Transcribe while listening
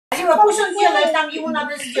lo puso in giro e dammi una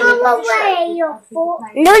versione.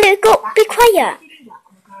 No, go, be quiet.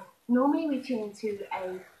 Normally we tune to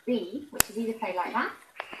a B, which is either played like that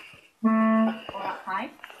or up high.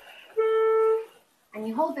 And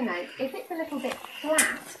you hold the note. If it's a little bit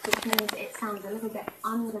flat, which means it sounds a little bit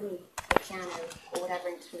underneath the piano or whatever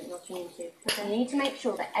instrument you're tuning to, you need to make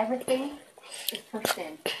sure that everything is pushed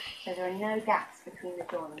in, so there are no gaps between the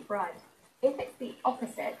joins. Right. If it's the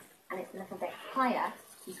opposite and it's a little bit higher,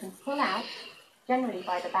 you can pull out, generally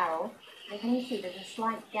by the barrel, and can you see there's a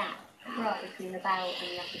slight gap between the barrel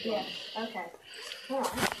and the upper joint? Yeah, okay.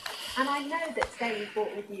 Alright. And I know that today you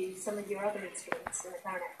brought with you some of your other instruments in the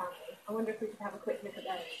clarinet family. I wonder if we could have a quick look at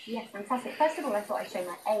those. Yes, fantastic. First of all, I thought I'd show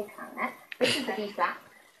my A clarinet. This is the B flat,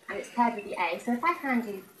 and it's paired with the A. So if I hand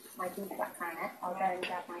you my B flat clarinet, I'll go and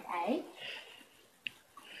grab my A.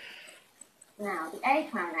 Now, the A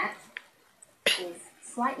clarinet is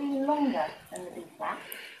slightly longer than the B flat.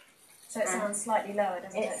 So it sounds slightly lower,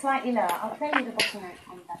 doesn't it? It's slightly lower. I'll play you the bottom note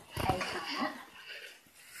on the A clarinet.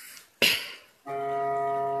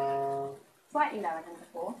 Slightly lower than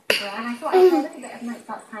before. Right. And I thought I'd play a little bit of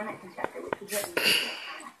Mozart's clarinet concerto, which was written for the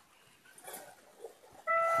clarinet.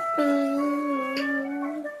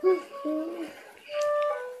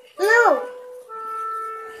 No.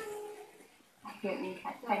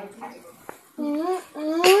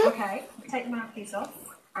 Okay, take the mouthpiece off.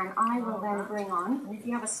 And I will then bring on, And if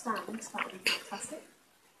you have a stand, that would be fantastic.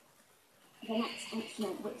 the next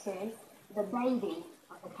instrument, which is the baby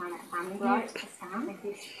of the clarinet family. Right. The stand.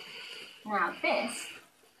 Now, this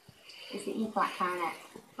is the E flat clarinet.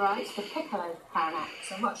 Right. It's the piccolo clarinet.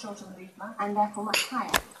 So much shorter than B flat. And therefore much higher.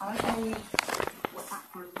 I'll show you what that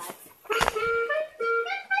sounds like.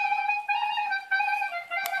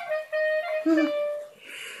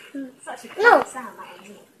 Such a cool sound, that one,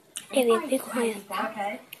 isn't it? Baby, be quiet.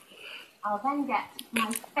 Okay. I'll then get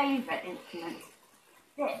my favourite instrument.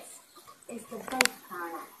 This is the bass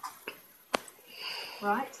clarinet.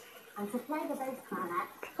 Right. And to play the bass clarinet,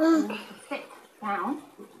 you need to sit down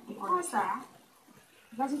on the chair.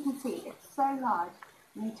 As you can see, it's so large,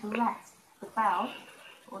 you need to rest the bell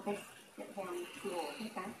or this bit here on the floor.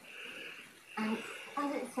 Okay. And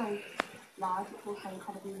as it's so large, it's also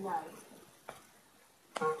incredibly low.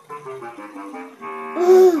 I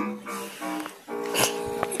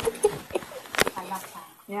love that.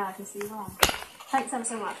 Yeah, I can see why. Thanks ever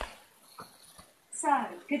so much. So,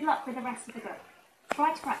 good luck with the rest of the book.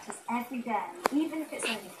 Try to practice every day, even if it's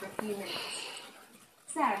only for a few minutes.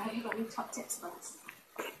 Sarah, have you got any top tips for us?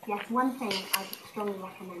 Yes, one thing I would strongly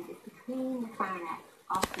recommend is to clean the clarinet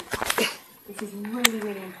after you practice. This is really,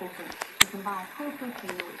 really important. You can buy a full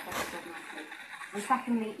cleaner which does it nicely. And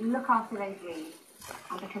secondly, look after those reeds.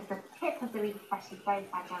 And because the tip of the reed especially is very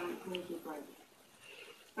fragile and can easily break.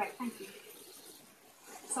 Great, thank you.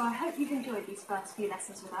 So I hope you've enjoyed these first few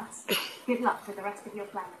lessons with us. Good luck with the rest of your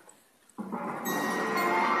playing.